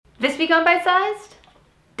This week on Bite Sized,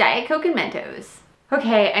 Diet Coke and Mentos.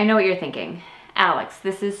 Okay, I know what you're thinking. Alex,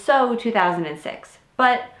 this is so 2006,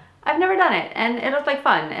 but I've never done it and it looked like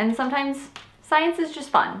fun, and sometimes science is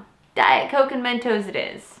just fun. Diet Coke and Mentos it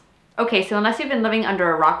is. Okay, so unless you've been living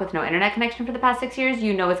under a rock with no internet connection for the past 6 years,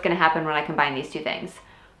 you know what's gonna happen when I combine these two things.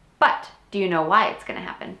 But do you know why it's gonna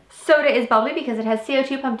happen? Soda is bubbly because it has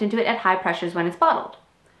CO2 pumped into it at high pressures when it's bottled.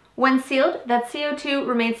 When sealed, that CO2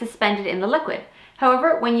 remains suspended in the liquid.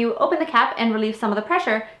 However, when you open the cap and relieve some of the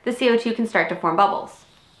pressure, the CO2 can start to form bubbles.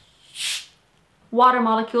 Water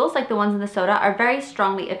molecules, like the ones in the soda, are very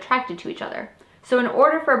strongly attracted to each other. So in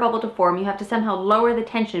order for a bubble to form, you have to somehow lower the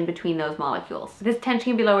tension between those molecules. This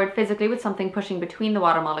tension can be lowered physically with something pushing between the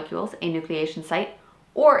water molecules, a nucleation site,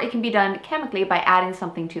 or it can be done chemically by adding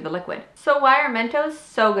something to the liquid. So why are Mentos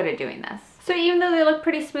so good at doing this? So even though they look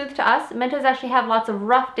pretty smooth to us, Mentos actually have lots of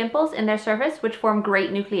rough dimples in their surface which form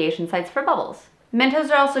great nucleation sites for bubbles.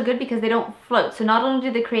 Mentos are also good because they don't float, so not only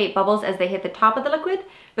do they create bubbles as they hit the top of the liquid,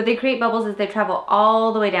 but they create bubbles as they travel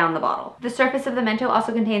all the way down the bottle. The surface of the Mento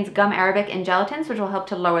also contains gum arabic and gelatins, which will help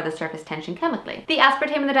to lower the surface tension chemically. The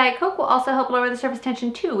aspartame in the Diet Coke will also help lower the surface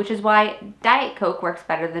tension too, which is why Diet Coke works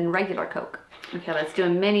better than regular Coke. Okay, let's do a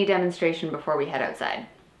mini demonstration before we head outside.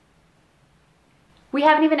 We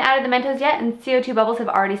haven't even added the Mentos yet, and CO2 bubbles have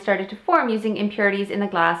already started to form using impurities in the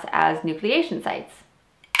glass as nucleation sites.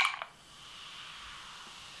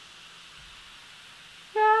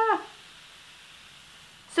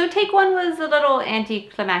 So take one was a little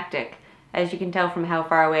anticlimactic. As you can tell from how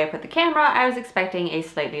far away I put the camera, I was expecting a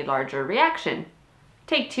slightly larger reaction.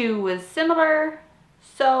 Take two was similar,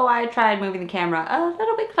 so I tried moving the camera a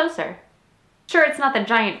little bit closer. Sure, it's not the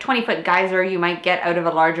giant 20-foot geyser you might get out of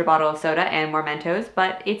a larger bottle of soda and more Mentos,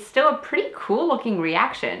 but it's still a pretty cool looking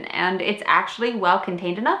reaction, and it's actually well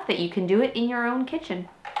contained enough that you can do it in your own kitchen.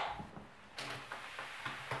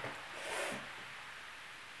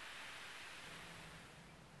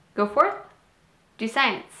 Go forth, do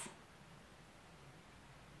science.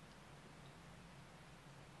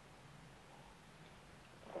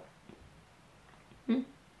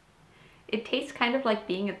 It tastes kind of like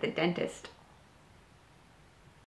being at the dentist.